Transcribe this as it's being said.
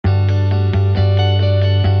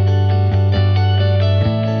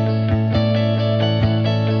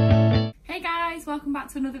welcome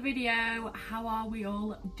back to another video. How are we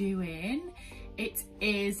all doing? It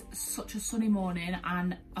is such a sunny morning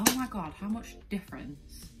and oh my god, how much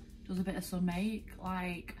difference does a bit of sun make?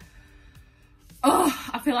 Like, oh,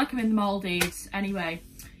 I feel like I'm in the Maldives. Anyway,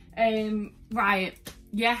 right,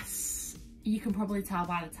 yes, you can probably tell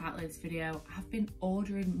by the title of this video, I've been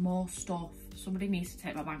ordering more stuff. Somebody needs to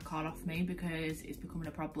take my bank card off me because it's becoming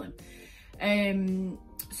a problem.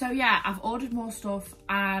 So yeah, I've ordered more stuff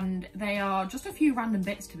and they are just a few random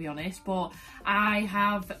bits, to be honest, but I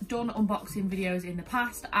have done unboxing videos in the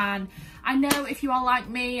past, and I know if you are like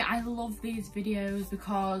me, I love these videos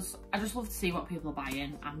because I just love to see what people are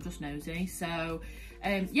buying. I'm just nosy. So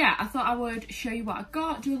yeah, I thought I would show you what I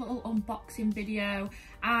got, do a little unboxing video,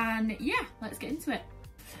 and yeah, let's get into it.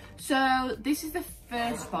 So this is the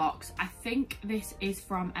first box. I think this is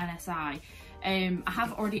from NSI. I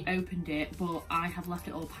have already opened it, but I have left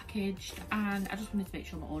it all packaged and I just wanted to make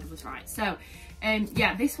sure my order was right. So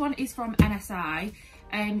yeah, this one is from NSI.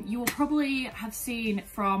 You will probably have seen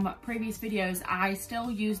from previous videos, I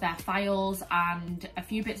still use their files and a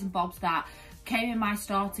few bits and bobs that came in my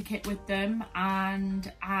starter kit with them,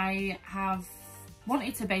 and I have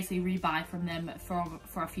wanted to basically rebuy from them for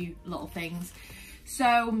a few little things.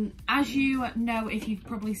 So as you know, if you've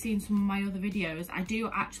probably seen some of my other videos, I do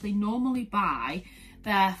actually normally buy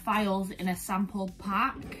their files in a sample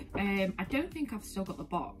pack. I don't think I've still got the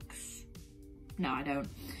box. No, I don't.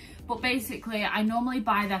 But basically, I normally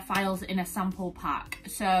buy their files in a sample pack.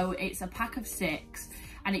 So it's a pack of 6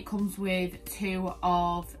 and it comes with 2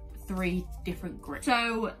 of 3 different grips.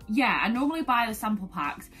 So yeah, I normally buy the sample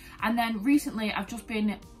packs, and then recently I've just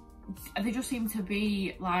been, they just seem to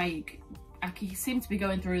be like, I seem to be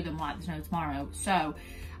going through them like there's no tomorrow. So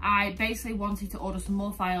I basically wanted to order some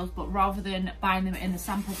more files, but rather than buying them in the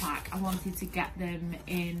sample pack, I wanted to get them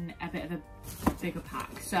in a bit of a bigger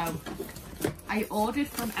pack. So I ordered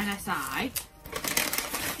from NSI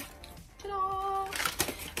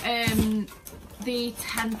the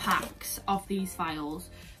 10 packs of these files.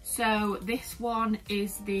 So this one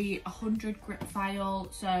is the 100 grip file.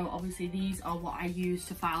 So obviously these are what I use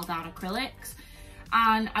to file down acrylics.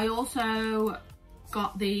 And I also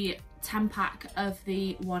got the 10 pack of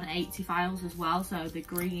the 180 files as well, so the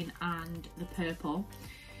green and the purple.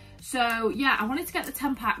 So yeah, I wanted to get the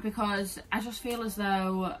 10 pack because I just feel as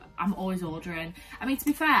though I'm always ordering. I mean, to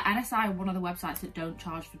be fair, NSI are one of the websites that don't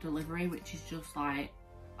charge for delivery, which is just like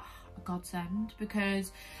a godsend,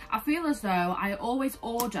 because I feel as though I always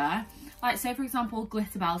order, like say for example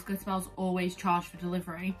Glitterbels always charge for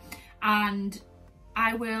delivery, and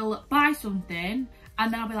I will buy something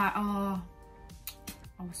and then I'll be like, oh,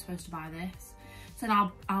 I was supposed to buy this. So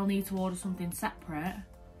now I'll need to order something separate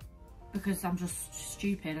because I'm just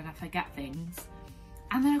stupid and I forget things.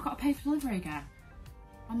 And then I've got to pay for delivery again.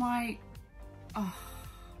 I'm like, oh,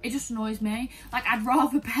 it just annoys me. Like I'd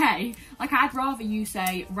rather pay, like I'd rather you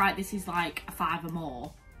say, right, this is like a 5 or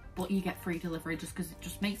more, but you get free delivery, just because it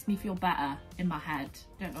just makes me feel better in my head.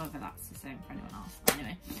 Don't know whether that's the same for anyone else, but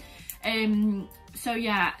anyway. So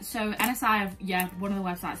yeah, so NSI, yeah, one of the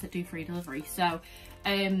websites that do free delivery. So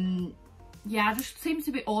yeah, I just seem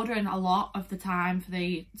to be ordering a lot of the time for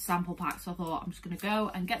the sample packs. So I thought I'm just gonna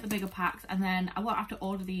go and get the bigger packs, and then I won't have to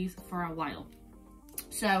order these for a while.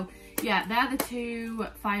 So yeah, they're the 2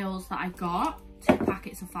 files that I got, 2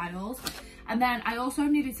 packets of files. And then I also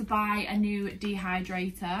needed to buy a new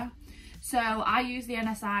dehydrator. So I use the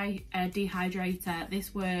NSI dehydrator.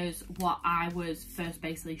 This was what I was first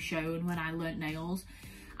basically shown when I learnt nails.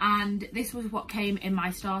 And this was what came in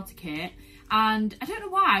my starter kit. And I don't know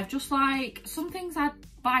why, I've just like, some things I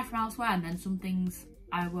buy from elsewhere and then some things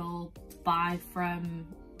I will buy from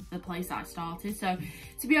the place that I started. So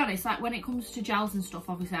to be honest, like when it comes to gels and stuff,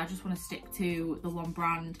 obviously I just want to stick to the one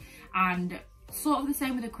brand. And sort of the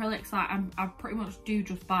same with acrylics, like I pretty much do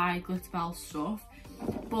just buy Glitterbels stuff.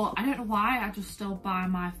 But I don't know why, I just still buy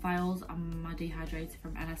my files and my dehydrator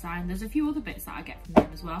from NSI, and there's a few other bits that I get from them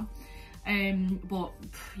as well. But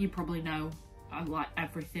you probably know I like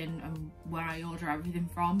everything and where I order everything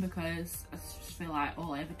from, because I just feel like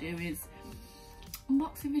all I ever do is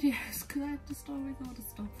unboxing videos because I just always order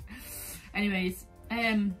stuff. Anyways,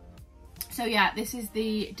 so yeah, this is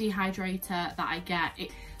the dehydrator that I get.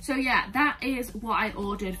 So yeah, that is what I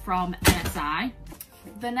ordered from NSI.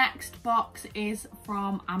 The next box is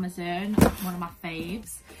from Amazon, one of my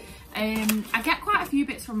faves. I get quite a few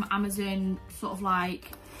bits from Amazon sort of like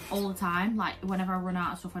all the time. Like whenever I run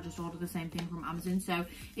out of stuff, I just order the same thing from Amazon. So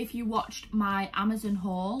if you watched my Amazon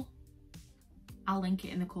haul, I'll link it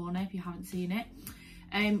in the corner if you haven't seen it.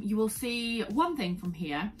 You will see one thing from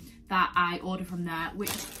here that I ordered from there,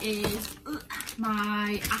 which is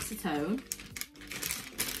my acetone.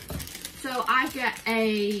 So I get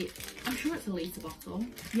I'm sure it's a litre bottle.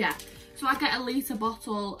 Yeah. So I get a litre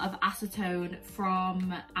bottle of acetone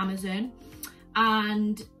from Amazon,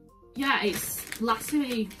 and yeah, it's lasted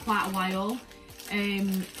me quite a while.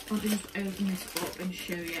 Let me just open this up and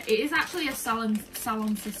show you. It is actually a Salon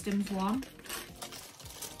Systems one.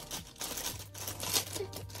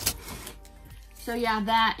 So yeah,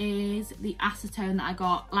 there is the acetone that I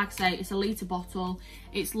got. Like I say, it's a litre bottle.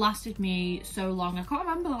 It's lasted me so long. I can't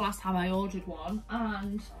remember the last time I ordered one,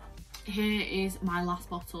 and here is my last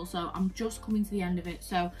bottle. So I'm just coming to the end of it,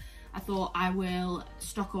 so I thought I will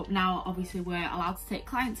stock up now. Obviously we're allowed to take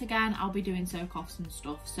clients again. I'll be doing soak-offs and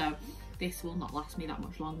stuff, so this will not last me that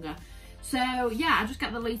much longer. So yeah, I just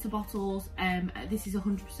get the litre bottles. This is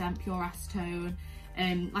 100% pure acetone.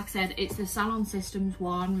 Like I said, it's the Salon Systems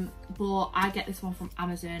one, but I get this one from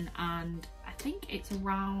Amazon, and I think it's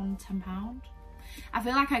around £10. I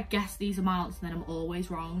feel like I guess these amounts and then I'm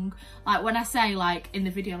always wrong. Like when I say, like in the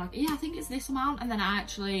video, like, yeah, I think it's this amount, and then I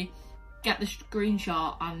actually get the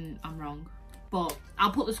screenshot and I'm wrong. But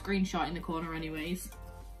I'll put the screenshot in the corner anyways.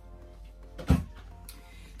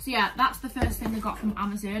 So yeah, that's the first thing I got from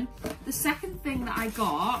Amazon. The second thing that I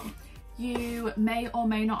got, you may or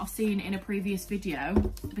may not have seen in a previous video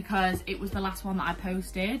because it was the last one that I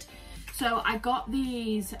posted. So I got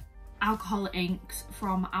these alcohol inks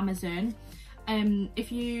from Amazon.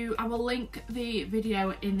 I will link the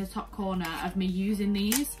video in the top corner of me using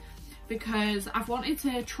these, because I've wanted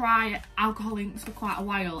to try alcohol inks for quite a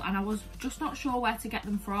while and I was just not sure where to get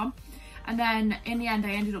them from. And then in the end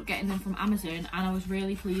I ended up getting them from Amazon, and I was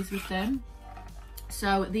really pleased with them.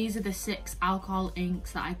 So these are the 6 alcohol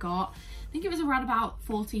inks that I got. I think it was around about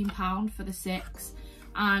 £14 for the 6,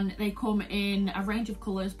 and they come in a range of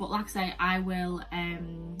colours, but like I say, I will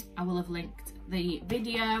have linked the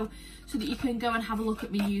video so that you can go and have a look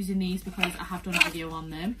at me using these, because I have done a video on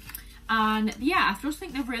them. And yeah, I just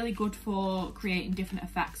think they're really good for creating different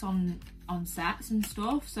effects on sets and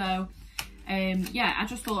stuff. So yeah, I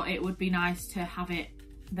just thought it would be nice to have it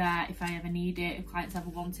there if I ever need it. If clients ever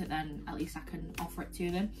want it, then at least I can offer it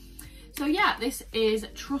to them. So yeah, this is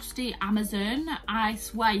trusty Amazon. I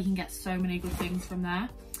swear you can get so many good things from there.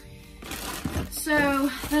 So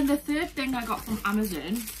then the third thing I got from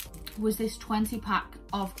Amazon was this 20 pack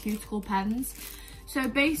of cuticle pens. So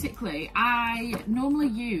basically I normally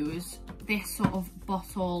use this sort of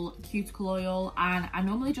bottle cuticle oil, and I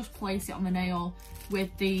normally just place it on the nail with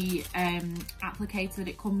the applicator that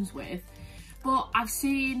it comes with. But I've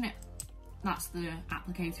seen, that's the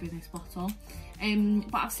applicator in this bottle,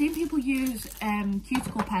 but I've seen people use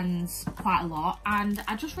cuticle pens quite a lot, and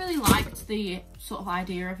I just really liked the sort of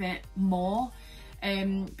idea of it more,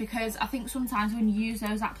 because I think sometimes when you use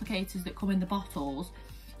those applicators that come in the bottles,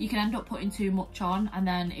 you can end up putting too much on and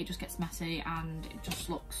then it just gets messy and it just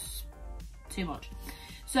looks too much.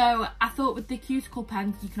 So I thought with the cuticle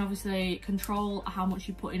pens, you can obviously control how much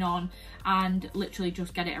you're putting on and literally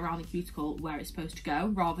just get it around the cuticle where it's supposed to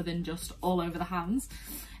go, rather than just all over the hands.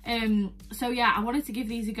 So yeah, I wanted to give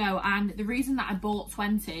these a go, and the reason that I bought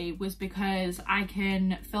 20 was because I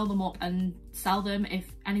can fill them up and sell them if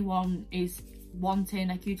anyone is wanting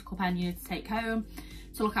a cuticle pen you need to take home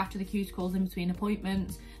to look after the cuticles in between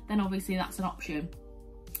appointments. Then obviously that's an option.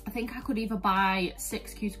 I think I could either buy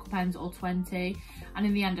 6 cuticle pens or 20, and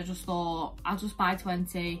in the end I just thought I'll just buy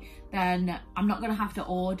 20, then I'm not going to have to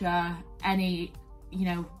order any, you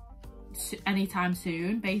know, anytime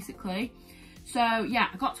soon basically. So yeah,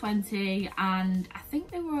 I got 20 and I think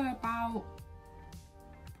they were about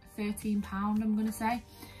 £13, I'm going to say.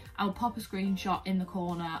 I'll pop a screenshot in the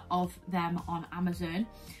corner of them on Amazon.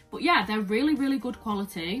 But yeah, they're really, really good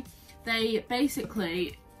quality. They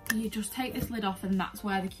basically, you just take this lid off and that's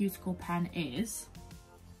where the cuticle pen is.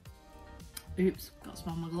 Oops, got some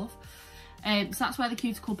on my glove. So that's where the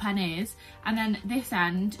cuticle pen is. And then this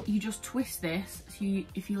end, you just twist this. So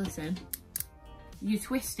if you listen, you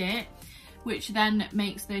twist it, which then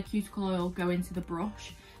makes the cuticle oil go into the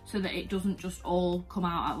brush so that it doesn't just all come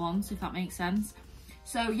out at once, if that makes sense.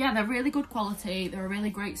 So yeah, they're really good quality, they're a really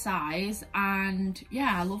great size, and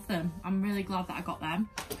yeah, I love them. I'm really glad that I got them.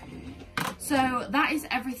 So that is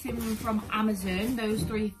everything from Amazon, those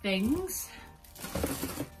 3 things.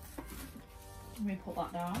 Let me put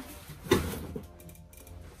that down.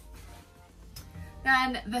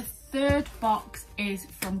 Then the third box is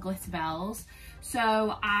from Glitterbels.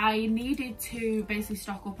 So I needed to basically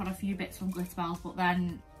stock up on a few bits from Glitterbels, but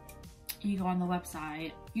then you go on the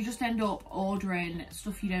website, you just end up ordering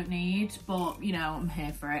stuff you don't need, but you know, I'm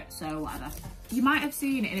here for it, so whatever. You might have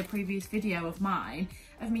seen in a previous video of mine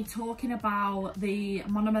of me talking about the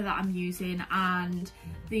monomer that I'm using and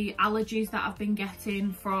the allergies that I've been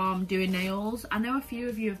getting from doing nails. I know a few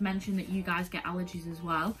of you have mentioned that you guys get allergies as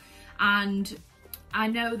well, and I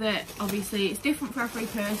know that obviously it's different for every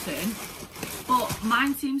person, but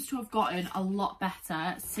mine seems to have gotten a lot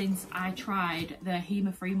better since I tried the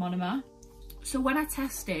HEMA-free monomer. So when I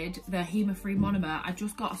tested the HEMA-free monomer, I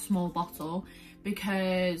just got a small bottle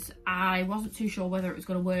because I wasn't too sure whether it was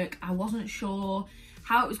going to work. I wasn't sure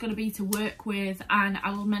how it was going to be to work with, and I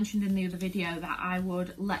will mention in the other video that I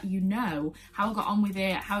would let you know how I got on with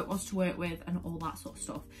it, how it was to work with, and all that sort of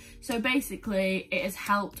stuff. So basically it has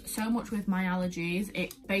helped so much with my allergies.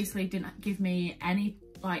 It basically didn't give me any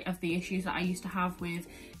like of the issues that I used to have with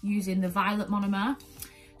using the violet monomer.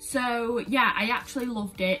 So yeah, I actually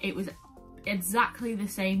loved it. It was exactly the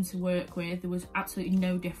same to work with. There was absolutely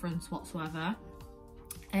no difference whatsoever.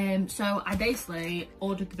 So I basically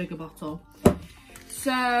ordered the bigger bottle.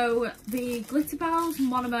 So the Glitterbels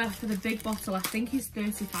monomer for the big bottle I think is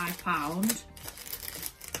 £35.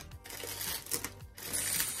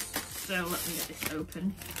 So let me get this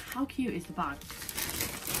open. How cute is the bag?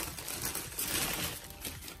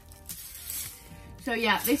 So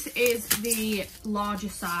yeah, this is the larger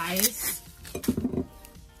size.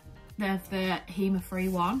 There's the HEMA-free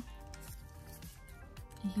one.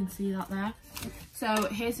 You can see that there. So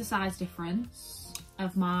here's the size difference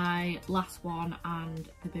of my last one and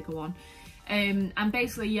the bigger one. And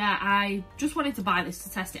basically, yeah, I just wanted to buy this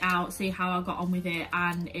to test it out, see how I got on with it,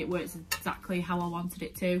 and it works exactly how I wanted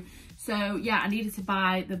it to. So yeah, I needed to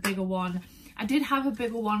buy the bigger one. I did have a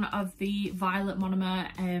bigger one of the violet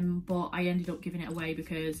monomer, but I ended up giving it away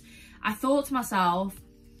because I thought to myself,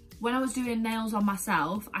 when I was doing nails on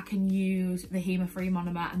myself, I can use the HEMA-free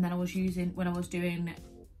monomer, and then when I was doing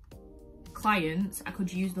clients, I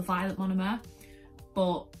could use the violet monomer,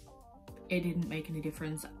 but it didn't make any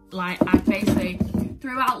difference. Like, I basically,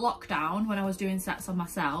 throughout lockdown, when I was doing sets on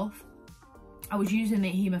myself, I was using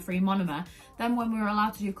the HEMA-free monomer. Then when we were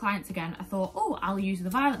allowed to do clients again, I thought, oh, I'll use the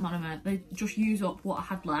violet monomer. They just use up what I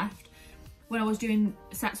had left. When I was doing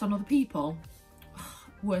sets on other people,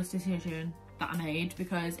 worst decision that I made,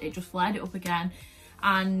 because it just flared it up again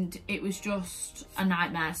and it was just a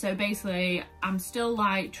nightmare. So basically, I'm still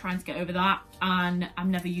like trying to get over that, and I'm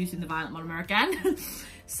never using the violet monomer again.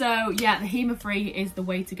 So yeah, the HEMA-free is the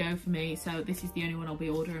way to go for me. So this is the only one I'll be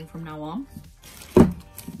ordering from now on.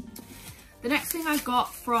 The next thing I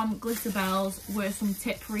got from Glitterbels were some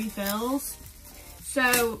tip refills.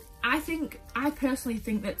 So I personally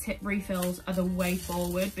think that tip refills are the way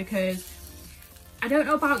forward, because I don't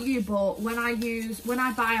know about you, but when I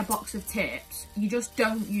buy a box of tips, you just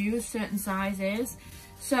don't use certain sizes.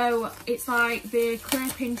 So it's like the clear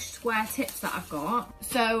pinch square tips that I've got.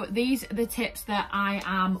 So these are the tips that I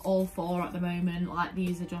am all for at the moment. Like,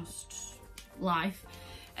 these are just life.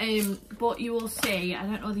 But you will see, I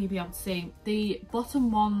don't know whether you'll be able to see, the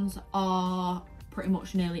bottom ones are pretty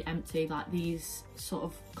much nearly empty, like these sort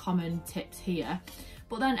of common tips here.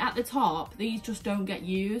 But then at the top, these just don't get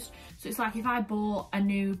used. So it's like if I bought a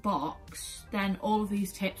new box, then all of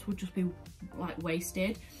these tips would just be like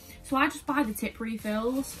wasted. So I just buy the tip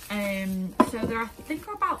refills. So they're, I think,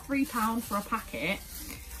 are about £3 for a packet.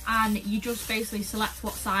 And you just basically select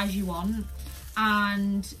what size you want,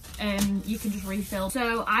 and you can just refill.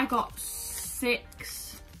 So I got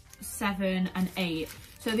 6, 7 and 8.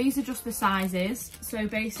 So these are just the sizes. So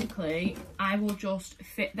basically I will just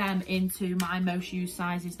fit them into my most used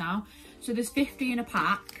sizes now. So there's 50 in a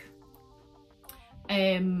pack.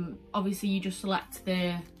 Obviously you just select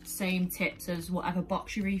the same tips as whatever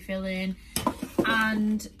box you refill in.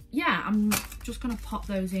 And yeah, I'm just gonna pop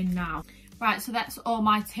those in now. Right, so that's all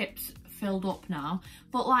my tips filled up now.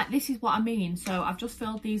 But like, this is what I mean. So I've just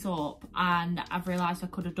filled these up, and I've realised I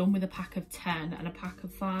could have done with a pack of 10 and a pack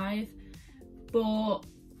of 5. But,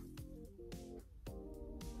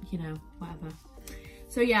 you know, whatever.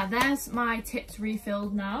 So yeah, there's my tips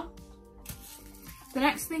refilled now. The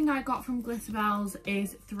next thing I got from Glitterbels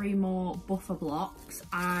is 3 more buffer blocks.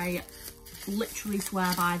 I literally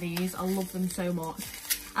swear by these. I love them so much.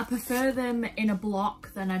 I prefer them in a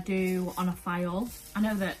block than I do on a file. I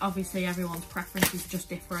know that obviously everyone's preference is just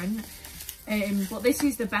different. But this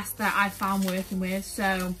is the best that I've found working with.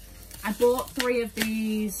 So I bought 3 of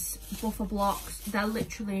these buffer blocks. They're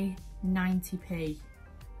literally 90p.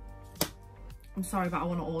 I'm sorry, but I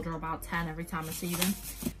want to order about 10 every time I see them.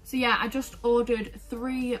 So yeah, I just ordered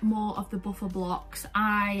 3 more of the buffer blocks.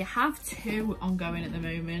 I have 2 ongoing at the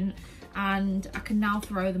moment. and I can now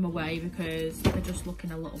throw them away because they're just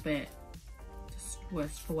looking a little bit just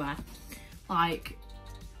worse for wear. Like,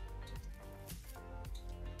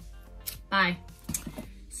 bye.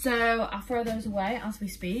 So I'll throw those away as we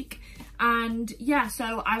speak. And yeah,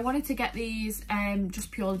 so I wanted to get these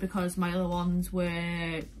just purely because my other ones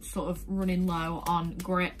were sort of running low on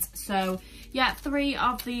grit. So yeah, 3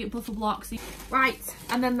 of the buffer blocks. Right,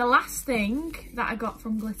 and then the last thing that I got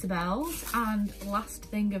from Glitterbels, and last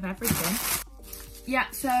thing of everything. Yeah,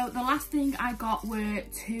 so the last thing I got were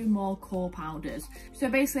 2 more core powders. So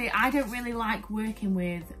basically, I don't really like working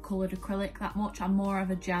with coloured acrylic that much. I'm more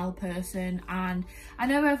of a gel person, and I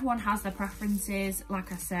know everyone has their preferences,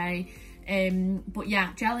 like I say. But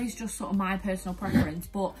yeah, gel is just sort of my personal preference.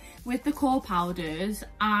 But with the core powders,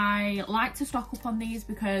 I like to stock up on these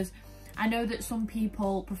because I know that some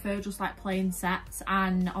people prefer just like plain sets,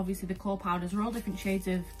 and obviously the core powders are all different shades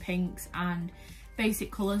of pinks and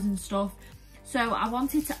basic colours and stuff. So I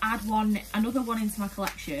wanted to add another one into my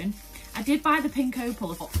collection. I did buy the pink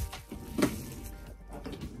opal.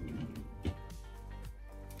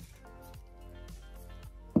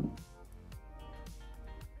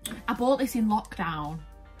 I bought this in lockdown,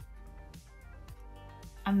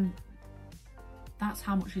 and that's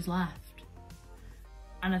how much is left.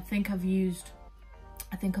 And I think I've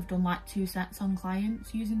done like 2 sets on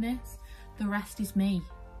clients using this. The rest is me.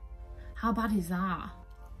 How bad is that?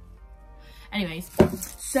 Anyways,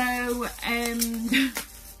 so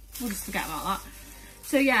we'll just forget about that.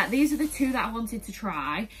 So yeah, these are the 2 that I wanted to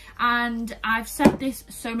try, and I've said this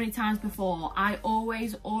so many times before, I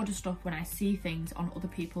always order stuff when I see things on other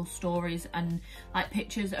people's stories and like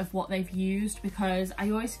pictures of what they've used, because I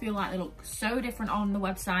always feel like they look so different on the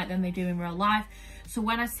website than they do in real life. So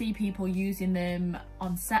when I see people using them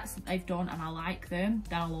on sets that they've done and I like them,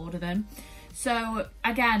 then I'll order them. So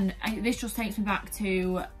again, this just takes me back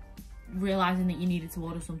to realizing that you needed to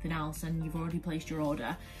order something else and you've already placed your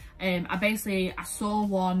order. I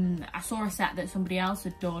saw a set that somebody else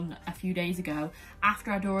had done a few days ago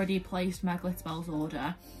after I'd already placed my Glitterbels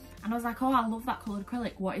order, and I was like, oh, I love that coloured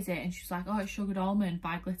acrylic, what is it? And she's like, oh, it's Sugared Almond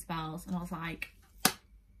by Glitterbels. And I was like,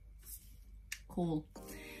 cool,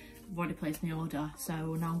 I've already placed my order, so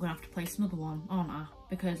now I'm gonna have to place another one, aren't I?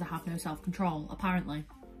 Because I have no self-control, apparently.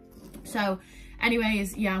 So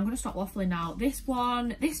anyways, yeah, I'm gonna stop waffling now. This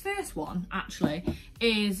first one actually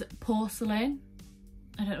is porcelain.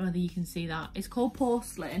 I don't know whether you can see that. It's called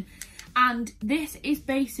porcelain, and this is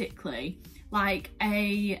basically like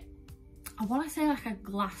I want to say like a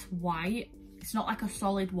glass white. It's not like a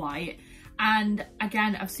solid white. And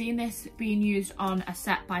again, I've seen this being used on a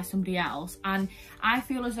set by somebody else, and I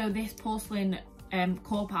feel as though this porcelain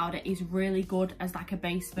core powder is really good as like a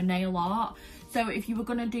base for nail art. So if you were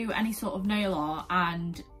going to do any sort of nail art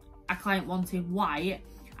and a client wanted white,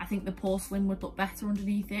 I think the porcelain would look better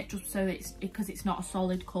underneath it, just so because it's not a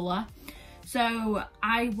solid colour. So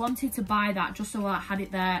I wanted to buy that just so I had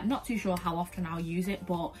it there. I'm not too sure how often I'll use it,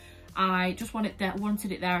 but I just wanted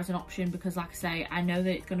it there as an option because, like I say, I know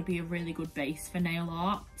that it's going to be a really good base for nail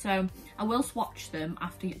art. So I will swatch them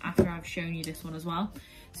after I've shown you this one as well.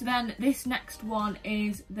 So then this next one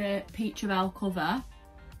is the Peach Bell cover.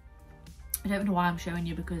 I don't know why I'm showing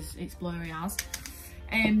you because it's blurry as.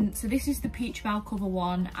 So this is the Peach Bell cover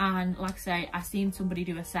one, and like I say, I seen somebody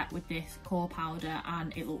do a set with this core powder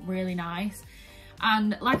and it looked really nice.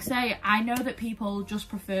 And like I say, I know that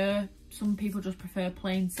some people just prefer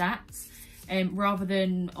plain sets rather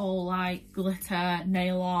than all like glitter,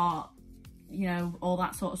 nail art, you know, all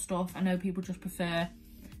that sort of stuff. I know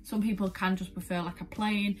some people can just prefer like a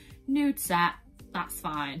plain nude set. That's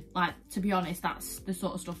fine. Like, to be honest, that's the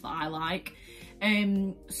sort of stuff that I like.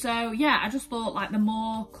 So yeah, I just thought like the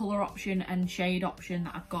more colour option and shade option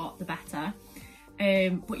that I've got, the better.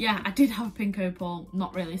 But yeah, I did have a pink opal,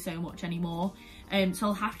 not really so much anymore. So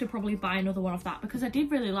I'll have to probably buy another one of that because I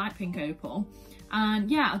did really like pink opal. And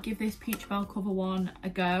yeah, I'll give this Peach Bell cover one a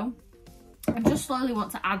go. I just slowly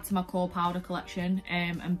want to add to my core powder collection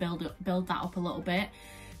and build that up a little bit.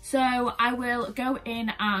 So I will go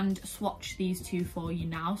in and swatch these 2 for you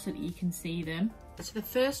now so that you can see them. So the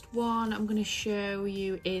first one I'm going to show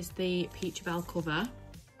you is the Peach Bell cover.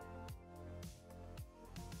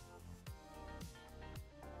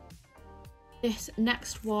 This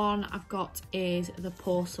next one I've got is the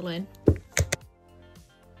porcelain.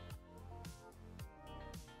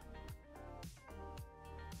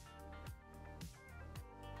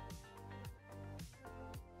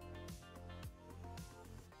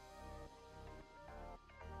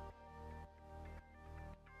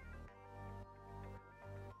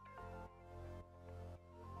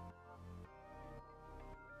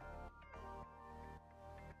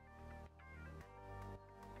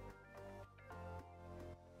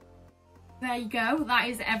 there you go, that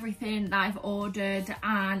is everything that I've ordered,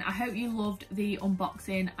 and I hope you loved the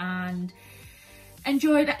unboxing and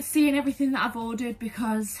enjoyed seeing everything that I've ordered,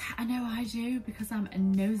 because I know I do, because I'm a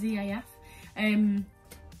nosy AF.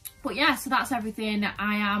 But yeah, so that's everything.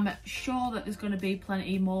 I am sure that there's going to be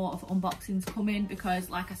plenty more of unboxings coming, because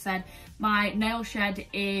like I said, my nail shed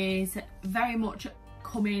is very much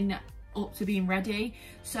coming up to being ready,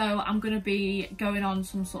 so I'm going to be going on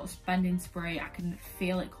some sort of spending spree. I can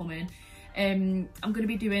feel it coming. I'm going to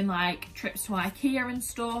be doing like trips to IKEA and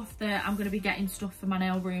stuff, that I'm going to be getting stuff for my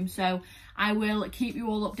nail room, so I will keep you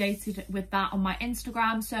all updated with that on my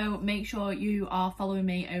Instagram, so make sure you are following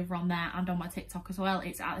me over on there, and on my TikTok as well.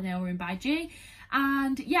 It's at the Nail Room by G.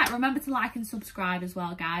 And yeah, remember to like and subscribe as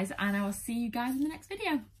well, guys, and I will see you guys in the next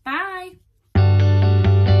video. Bye.